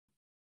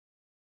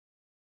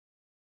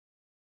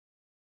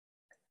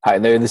Hi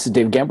there, this is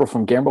Dave Gamble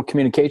from Gamble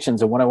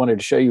Communications, and what I wanted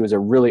to show you is a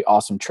really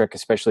awesome trick,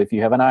 especially if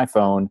you have an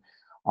iPhone,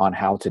 on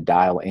how to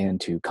dial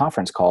into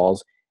conference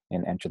calls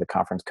and enter the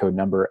conference code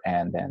number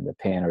and then the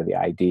PIN or the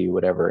ID,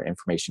 whatever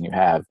information you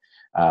have,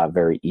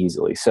 very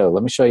easily. So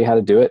let me show you how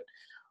to do it.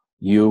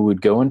 You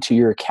would go into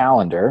your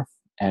calendar,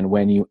 and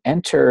when you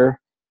enter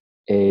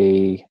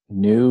a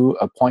new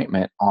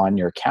appointment on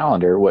your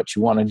calendar, what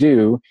you want to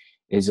do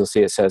is you'll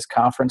see it says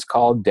conference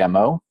call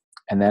demo,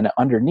 and then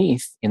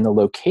underneath in the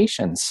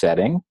location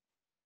setting,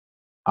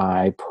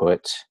 I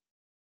put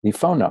the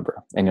phone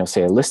number. And you'll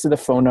see I listed the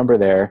phone number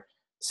there,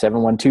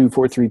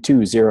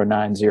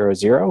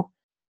 712-432-0900.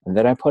 And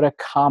then I put a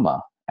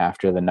comma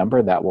after the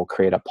number that will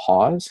create a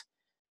pause.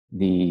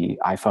 The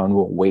iPhone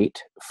will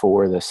wait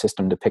for the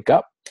system to pick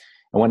up.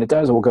 And when it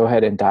does, we'll go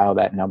ahead and dial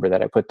that number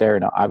that I put there.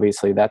 Now,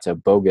 obviously, that's a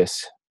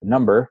bogus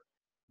number,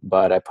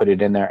 but I put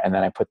it in there, and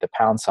then I put the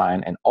pound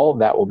sign, and all of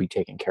that will be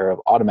taken care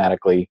of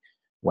automatically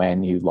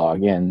when you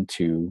log in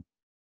to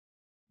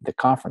the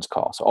conference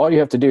call. So all you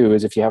have to do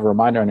is, if you have a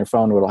reminder on your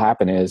phone, what will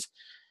happen is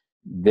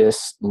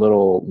this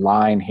little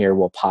line here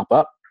will pop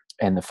up,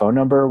 and the phone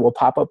number will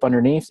pop up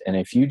underneath. And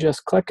if you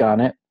just click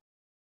on it,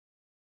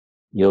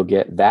 you'll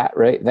get that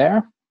right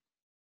there.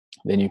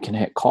 Then you can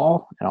hit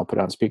call, and I'll put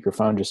it on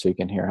speakerphone just so you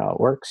can hear how it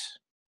works.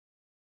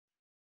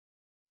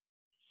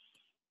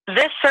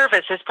 This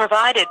service is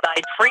provided by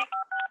free.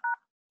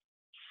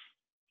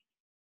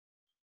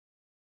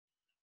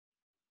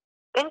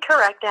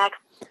 Incorrect access.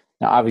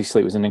 Now,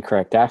 obviously, it was an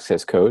incorrect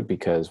access code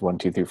because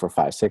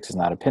 123456 is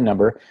not a PIN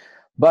number,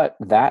 but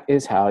that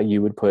is how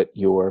you would put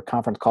your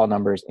conference call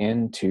numbers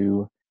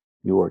into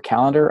your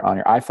calendar on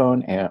your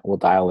iPhone, and it will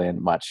dial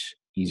in much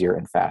easier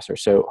and faster.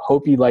 So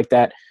hope you like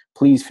that.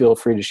 Please feel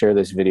free to share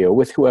this video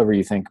with whoever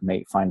you think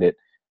may find it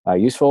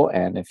useful.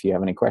 And if you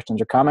have any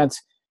questions or comments,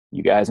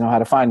 you guys know how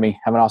to find me.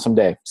 Have an awesome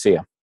day. See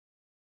ya.